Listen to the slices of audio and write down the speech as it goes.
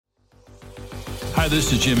Hi,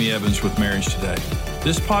 this is Jimmy Evans with Marriage Today.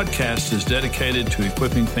 This podcast is dedicated to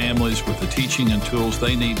equipping families with the teaching and tools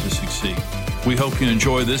they need to succeed. We hope you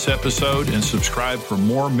enjoy this episode and subscribe for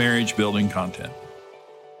more marriage building content.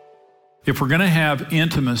 If we're going to have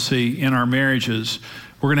intimacy in our marriages,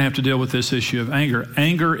 we're going to have to deal with this issue of anger.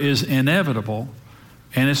 Anger is inevitable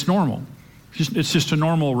and it's normal. It's just a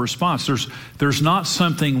normal response. There's not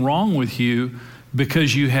something wrong with you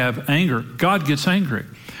because you have anger. God gets angry.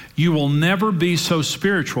 You will never be so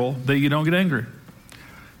spiritual that you don't get angry.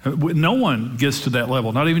 No one gets to that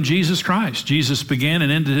level, not even Jesus Christ. Jesus began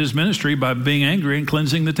and ended his ministry by being angry and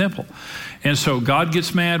cleansing the temple. And so God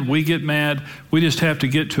gets mad, we get mad. We just have to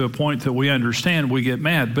get to a point that we understand we get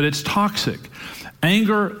mad, but it's toxic.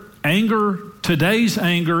 Today's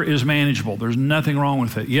anger is manageable. There's nothing wrong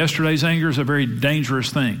with it. Yesterday's anger is a very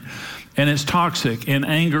dangerous thing. And it's toxic, and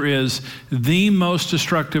anger is the most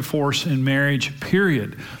destructive force in marriage,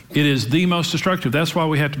 period. It is the most destructive. That's why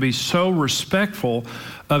we have to be so respectful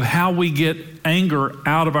of how we get anger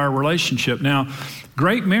out of our relationship. Now,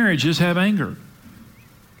 great marriages have anger.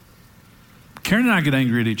 Karen and I get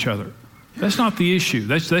angry at each other. That's not the issue.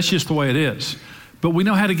 That's just the way it is. But we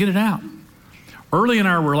know how to get it out. Early in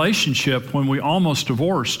our relationship, when we almost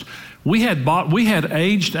divorced, we had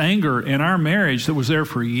aged anger in our marriage that was there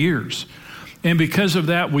for years. And because of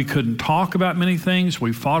that, we couldn't talk about many things.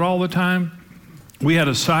 We fought all the time. We had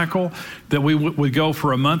a cycle that we would go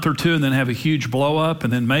for a month or two and then have a huge blow up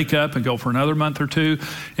and then make up and go for another month or two.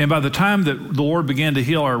 And by the time that the Lord began to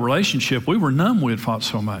heal our relationship, we were numb. We had fought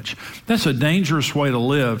so much. That's a dangerous way to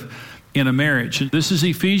live in a marriage. This is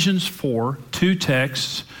Ephesians 4, two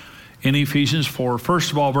texts in Ephesians 4. First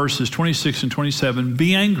of all, verses 26 and 27,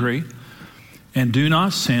 be angry and do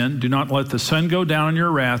not sin. Do not let the sun go down in your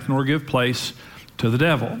wrath, nor give place to the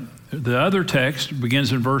devil. The other text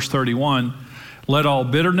begins in verse 31. Let all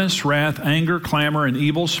bitterness, wrath, anger, clamor, and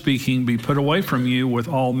evil speaking be put away from you with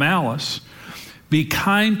all malice. Be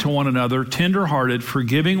kind to one another, tender-hearted,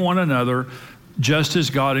 forgiving one another, just as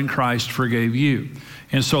God in Christ forgave you.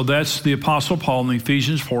 And so that's the Apostle Paul in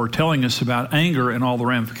Ephesians 4 telling us about anger and all the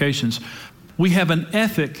ramifications. We have an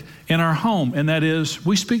ethic in our home, and that is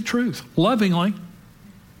we speak truth. Lovingly,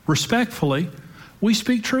 respectfully, we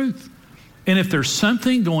speak truth. And if there's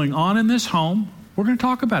something going on in this home, we're going to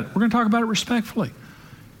talk about it. We're going to talk about it respectfully.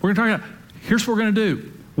 We're going to talk about, here's what we're going to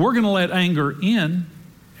do. We're going to let anger in,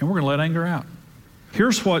 and we're going to let anger out.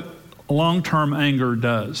 Here's what long-term anger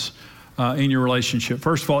does in your relationship.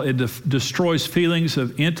 First of all, it destroys feelings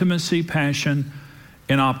of intimacy, passion,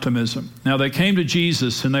 and optimism. Now, they came to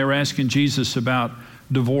Jesus, and they were asking Jesus about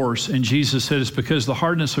divorce, and Jesus said, it's because the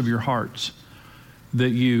hardness of your hearts that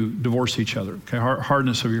you divorce each other, okay?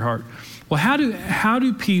 Hardness of your heart. Well, how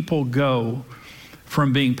do people go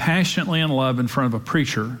from being passionately in love in front of a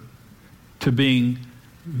preacher to being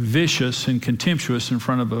vicious and contemptuous in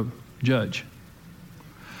front of a judge?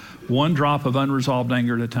 One drop of unresolved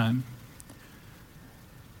anger at a time.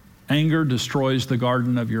 Anger destroys the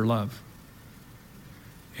garden of your love.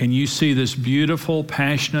 And you see this beautiful,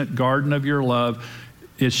 passionate garden of your love.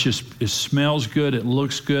 It smells good. It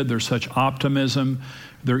looks good. There's such optimism.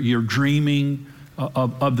 You're dreaming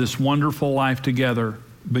of this wonderful life together,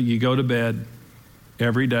 but you go to bed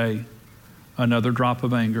every day, another drop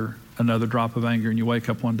of anger, and you wake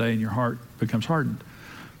up one day and your heart becomes hardened.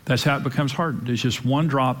 That's how it becomes hardened. It's just one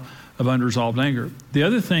drop of unresolved anger. The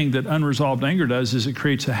other thing that unresolved anger does is it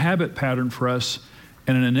creates a habit pattern for us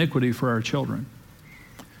and an iniquity for our children.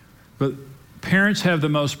 But parents have the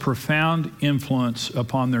most profound influence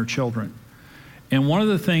upon their children. And one of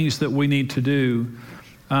the things that we need to do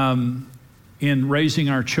in raising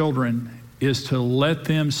our children is to let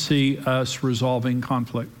them see us resolving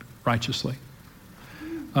conflict righteously.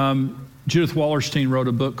 Judith Wallerstein wrote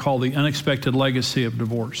a book called The Unexpected Legacy of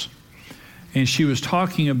Divorce. And she was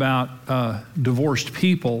talking about divorced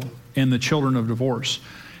people and the children of divorce.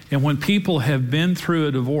 And when people have been through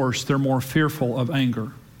a divorce, they're more fearful of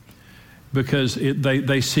anger because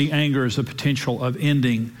they see anger as a potential of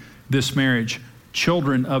ending this marriage.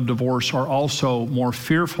 Children of divorce are also more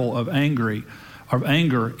fearful of anger,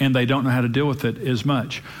 and they don't know how to deal with it as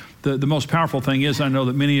much. The most powerful thing is, I know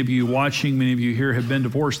that many of you watching, many of you here have been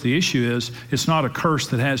divorced. The issue is, it's not a curse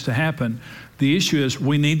that has to happen. The issue is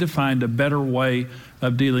we need to find a better way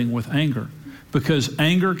of dealing with anger, because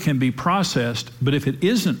anger can be processed, but if it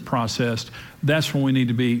isn't processed, that's when we need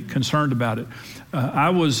to be concerned about it.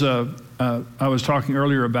 I was talking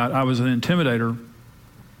earlier about I was an intimidator.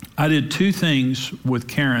 I did two things with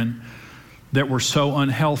Karen that were so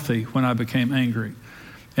unhealthy when I became angry.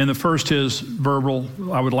 And the first is verbal.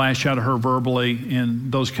 I would lash out at her verbally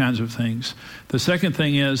and those kinds of things. The second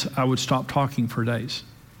thing is I would stop talking for days.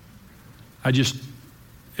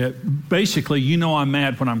 Basically, I'm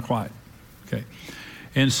mad when I'm quiet. Okay.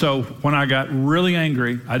 And so when I got really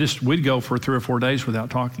angry, we'd go for 3 or 4 days without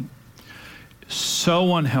talking.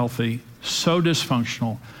 So unhealthy, so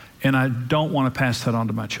dysfunctional, and I don't want to pass that on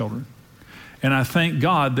to my children. And I thank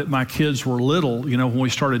God that my kids were little, when we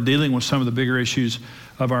started dealing with some of the bigger issues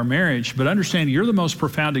of our marriage. But understand, you're the most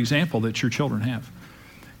profound example that your children have.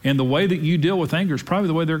 And the way that you deal with anger is probably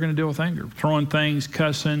the way they're going to deal with anger. Throwing things,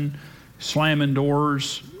 cussing, slamming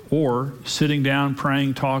doors, or sitting down,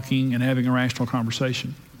 praying, talking, and having a rational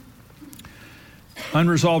conversation.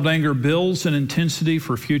 Unresolved anger builds an intensity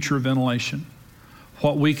for future ventilation.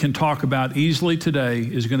 What we can talk about easily today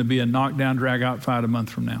is going to be a knockdown, drag-out fight a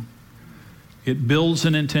month from now. It builds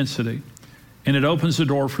an intensity, and it opens the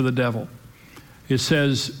door for the devil. It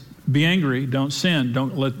says, be angry, don't sin.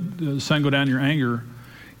 Don't let the sun go down in your anger.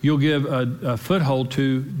 You'll give a foothold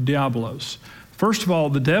to diabolos. First of all,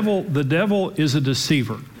 the devil is a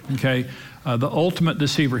deceiver, okay? The ultimate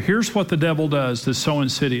deceiver. Here's what the devil does that's so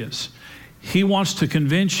insidious. He wants to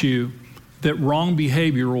convince you that wrong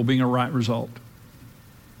behavior will be a right result.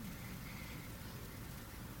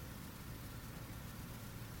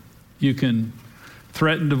 You can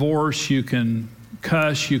threaten divorce, you can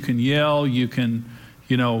cuss, you can yell, you can,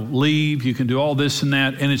 leave, you can do all this and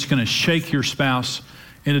that, and it's going to shake your spouse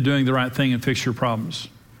into doing the right thing and fix your problems.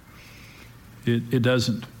 It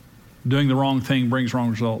doesn't. Doing the wrong thing brings wrong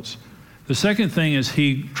results. The second thing is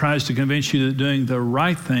he tries to convince you that doing the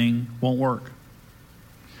right thing won't work.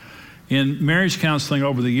 In marriage counseling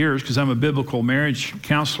over the years, because I'm a biblical marriage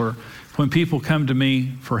counselor, when people come to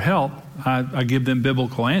me for help, I give them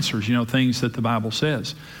biblical answers, things that the Bible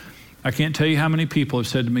says. I can't tell you how many people have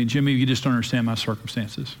said to me, Jimmy, you just don't understand my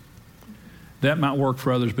circumstances. That might work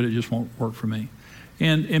for others, but it just won't work for me.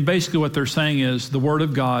 And basically what they're saying is the Word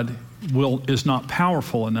of God is not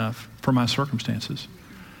powerful enough for my circumstances.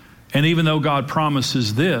 And even though God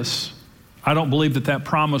promises this, I don't believe that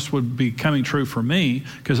promise would be coming true for me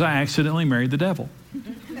because I accidentally married the devil.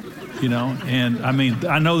 And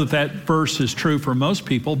I know that verse is true for most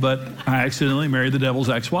people, but I accidentally married the devil's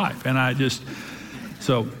ex-wife. And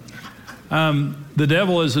the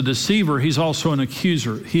devil is a deceiver. He's also an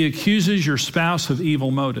accuser. He accuses your spouse of evil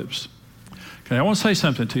motives. Okay, I want to say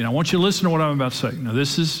something to you. I want you to listen to what I'm about to say. Now,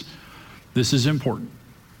 this is important.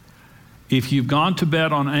 If you've gone to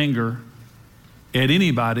bed on anger at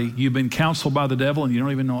anybody, you've been counseled by the devil and you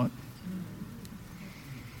don't even know it.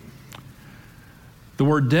 The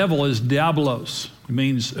word devil is diabolos. It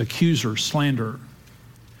means accuser, slanderer.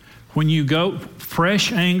 When you go,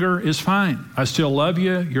 fresh anger is fine. I still love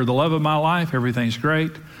you. You're the love of my life. Everything's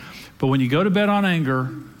great. But when you go to bed on anger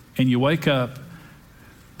and you wake up,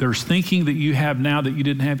 there's thinking that you have now that you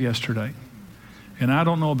didn't have yesterday. And I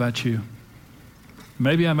don't know about you.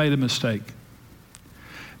 Maybe I made a mistake.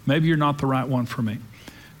 Maybe you're not the right one for me.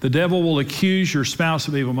 The devil will accuse your spouse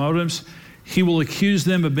of evil motives. He will accuse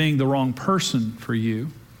them of being the wrong person for you.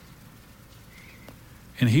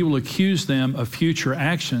 And he will accuse them of future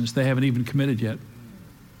actions they haven't even committed yet.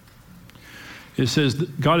 It says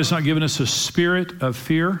that God has not given us a spirit of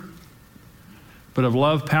fear, but of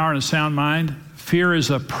love, power, and a sound mind. Fear is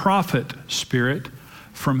a prophet spirit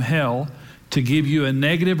from hell to give you a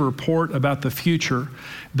negative report about the future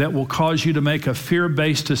that will cause you to make a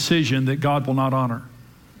fear-based decision that God will not honor.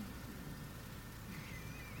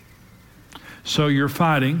 So you're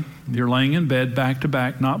fighting, you're laying in bed back to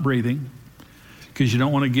back, not breathing, because you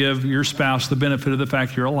don't want to give your spouse the benefit of the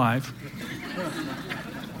fact you're alive.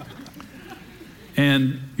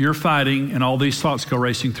 And you're fighting, and all these thoughts go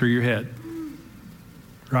racing through your head,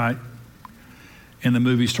 right? And the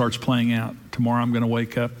movie starts playing out. Tomorrow I'm going to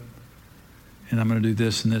wake up, and I'm going to do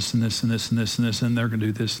this and this and this and this and this and this, and they're going to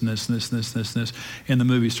do this and this and this and this and this and this. And the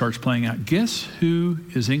movie starts playing out. Guess who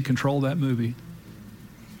is in control of that movie?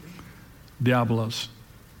 Diabolos.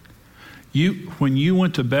 When you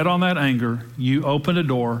went to bed on that anger, you opened a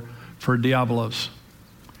door for Diabolos.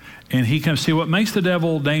 And he comes. See, what makes the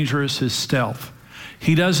devil dangerous is stealth.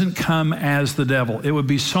 He doesn't come as the devil. It would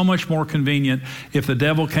be so much more convenient if the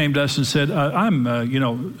devil came to us and said,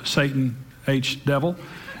 I'm, Satan H. devil,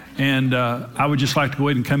 and I would just like to go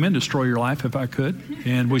ahead and come in and destroy your life if I could.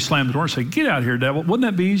 And we slam the door and say, get out here, devil. Wouldn't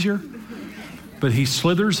that be easier? But he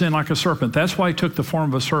slithers in like a serpent. That's why he took the form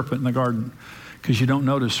of a serpent in the garden, because you don't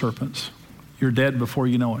notice serpents. You're dead before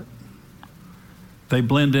you know it. They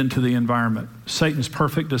blend into the environment. Satan's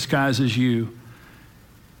perfect disguise is you,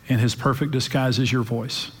 and his perfect disguise is your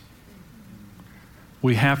voice.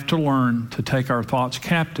 We have to learn to take our thoughts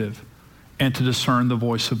captive and to discern the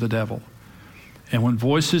voice of the devil. And when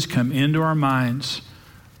voices come into our minds,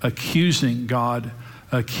 accusing God,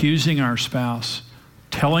 accusing our spouse,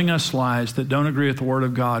 telling us lies that don't agree with the Word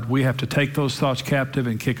of God, we have to take those thoughts captive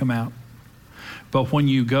and kick them out. But when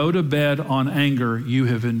you go to bed on anger, you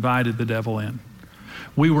have invited the devil in.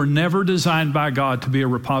 We were never designed by God to be a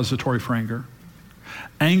repository for anger.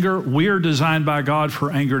 Anger, we are designed by God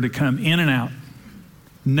for anger to come in and out,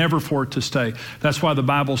 never for it to stay. That's why the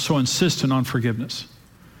Bible's so insistent on forgiveness,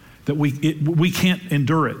 that we can't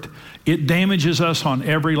endure it. It damages us on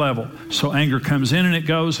every level. So anger comes in and it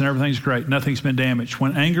goes and everything's great. Nothing's been damaged.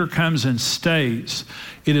 When anger comes and stays,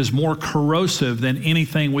 it is more corrosive than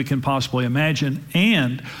anything we can possibly imagine.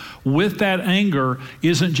 And with that anger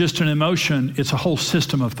isn't just an emotion, it's a whole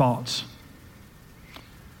system of thoughts.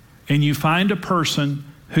 And you find a person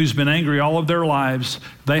who's been angry all of their lives,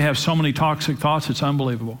 they have so many toxic thoughts, it's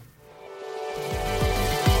unbelievable.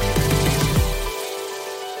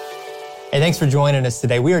 Hey, thanks for joining us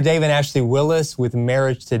today. We are Dave and Ashley Willis with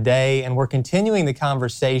Marriage Today, and we're continuing the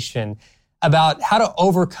conversation about how to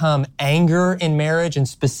overcome anger in marriage and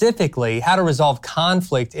specifically how to resolve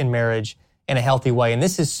conflict in marriage in a healthy way. And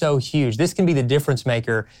this is so huge. This can be the difference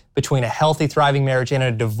maker between a healthy, thriving marriage and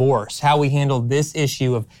a divorce, how we handle this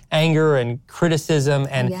issue of anger and criticism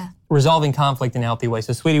and resolving conflict in a healthy way.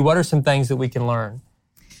 So, sweetie, what are some things that we can learn?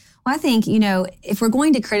 Well, I think, if we're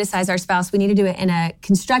going to criticize our spouse, we need to do it in a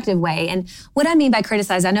constructive way. And what I mean by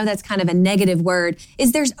criticize, I know that's kind of a negative word,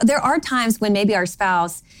 is there are times when maybe our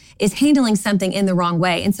spouse is handling something in the wrong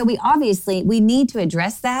way. And so we need to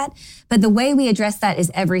address that, but the way we address that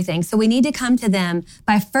is everything. So we need to come to them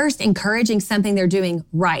by first encouraging something they're doing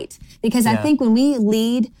right. Because I think when we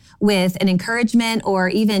lead with an encouragement or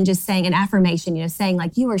even just saying an affirmation, saying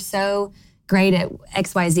like, you are so great at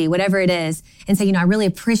XYZ, whatever it is, and say, I really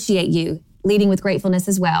appreciate you, leading with gratefulness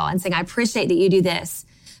as well, and saying, I appreciate that you do this.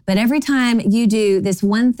 But every time you do this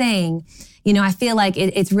one thing, I feel like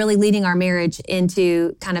it's really leading our marriage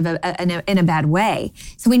into kind of in a bad way.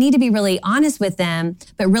 So we need to be really honest with them,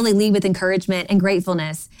 but really lead with encouragement and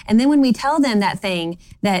gratefulness. And then when we tell them that thing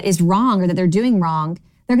that is wrong or that they're doing wrong,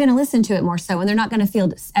 they're going to listen to it more so, and they're not going to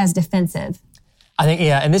feel as defensive. I think,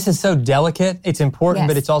 and this is so delicate. It's important,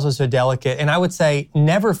 but it's also so delicate. And I would say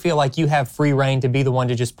never feel like you have free reign to be the one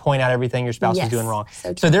to just point out everything your spouse is doing wrong.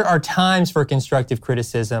 So there are times for constructive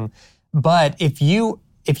criticism, but if you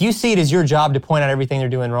see it as your job to point out everything they're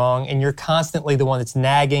doing wrong and you're constantly the one that's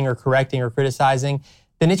nagging or correcting or criticizing,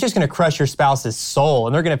 then it's just going to crush your spouse's soul.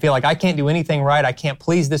 And they're going to feel like, I can't do anything right. I can't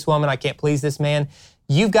please this woman. I can't please this man.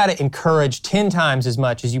 You've got to encourage 10 times as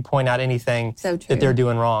much as you point out anything that they're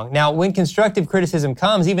doing wrong. Now, when constructive criticism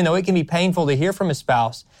comes, even though it can be painful to hear from a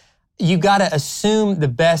spouse, you've got to assume the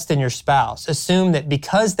best in your spouse. Assume that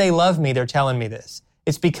because they love me, they're telling me this.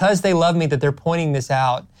 It's because they love me that they're pointing this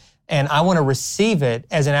out, and I want to receive it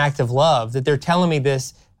as an act of love, that they're telling me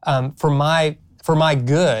this for my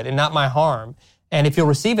good and not my harm. And if you'll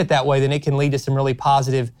receive it that way, then it can lead to some really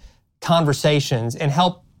positive conversations and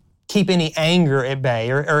help keep any anger at bay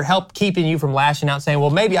or help keeping you from lashing out saying, well,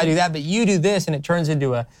 maybe I do that, but you do this, and it turns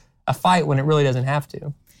into a fight when it really doesn't have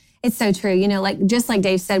to. It's so true. Just like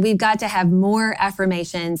Dave said, we've got to have more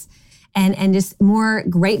affirmations and just more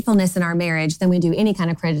gratefulness in our marriage than we do any kind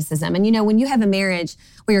of criticism. And when you have a marriage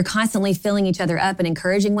where you're constantly filling each other up and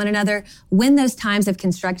encouraging one another, when those times of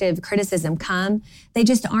constructive criticism come, they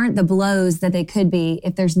just aren't the blows that they could be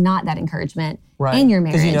if there's not that encouragement in your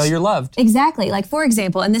marriage. Because you're loved. Exactly. Like, for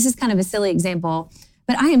example, and this is kind of a silly example,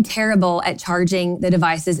 but I am terrible at charging the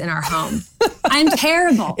devices in our home. I'm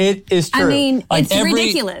terrible. It is true. I mean, it's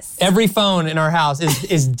ridiculous. Every phone in our house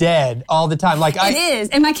is dead all the time. It is.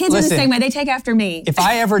 And my kids are the same way. They take after me. If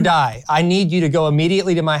I ever die, I need you to go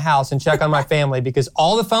immediately to my house and check on my family, because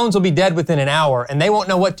all the phones will be dead within an hour and they won't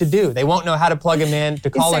know what to do. They won't know how to plug them in to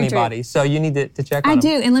call anybody. True. So you need to check on them. I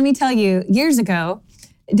do. And let me tell you, years ago,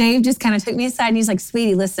 Dave just kind of took me aside and he's like,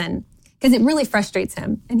 sweetie, listen. Because it really frustrates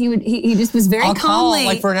him. And he just was very calmly.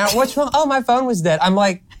 Like for an hour, what's wrong? Oh, my phone was dead. I'm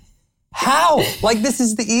like, how? Like, this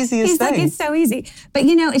is the easiest thing. He's like, it's so easy. But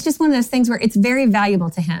it's just one of those things where it's very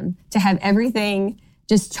valuable to him to have everything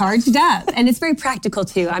just charged up. And it's very practical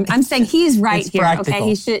too. I'm saying he's right here.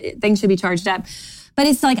 Practical. Okay, things should be charged up. But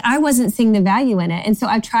it's like I wasn't seeing the value in it. And so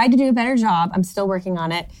I've tried to do a better job. I'm still working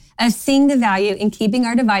on it. Of seeing the value in keeping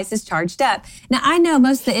our devices charged up. Now, I know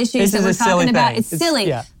most of the issues that we're talking about, it's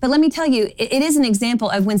silly. But let me tell you, it is an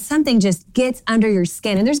example of when something just gets under your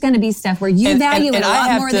skin. And there's going to be stuff where you value it a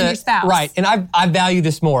lot more than your spouse. Right. And I value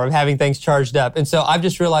this more of having things charged up. And so I've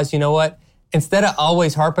just realized, you know what? instead of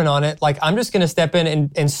always harping on it, like I'm just going to step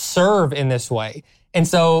in and serve in this way. And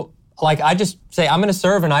so like I just say, I'm going to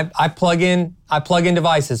serve, and I plug in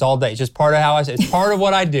devices all day. It's just part of how it's part of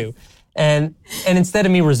what I do. And instead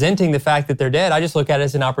of me resenting the fact that they're dead, I just look at it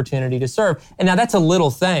as an opportunity to serve. And now that's a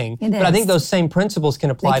little thing, but I think those same principles can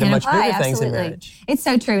apply to much bigger things in marriage. It's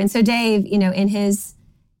so true. And so Dave, in his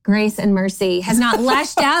grace and mercy, has not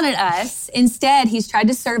lashed down at us. Instead, he's tried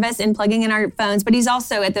to serve us in plugging in our phones, but he's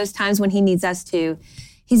also at those times when he needs us to,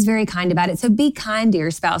 he's very kind about it. So be kind to your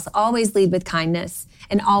spouse. Always lead with kindness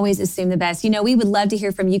and always assume the best. We would love to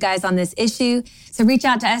hear from you guys on this issue. So reach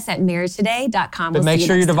out to us at marriagetoday.com. But make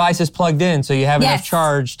sure your device is plugged in so you have enough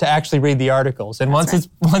charge to actually read the articles. And once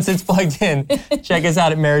it's plugged in, check us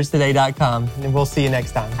out at marriagetoday.com. And we'll see you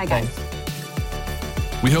next time. Bye, guys.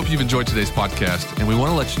 We hope you've enjoyed today's podcast, and we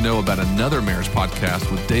want to let you know about another marriage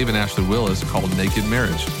podcast with Dave and Ashley Willis called Naked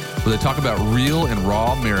Marriage, where they talk about real and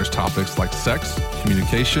raw marriage topics like sex,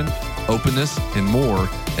 communication, openness, and more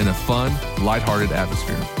in a fun, lighthearted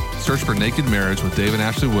atmosphere. Search for Naked Marriage with Dave and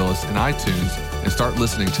Ashley Willis in iTunes and start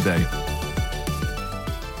listening today.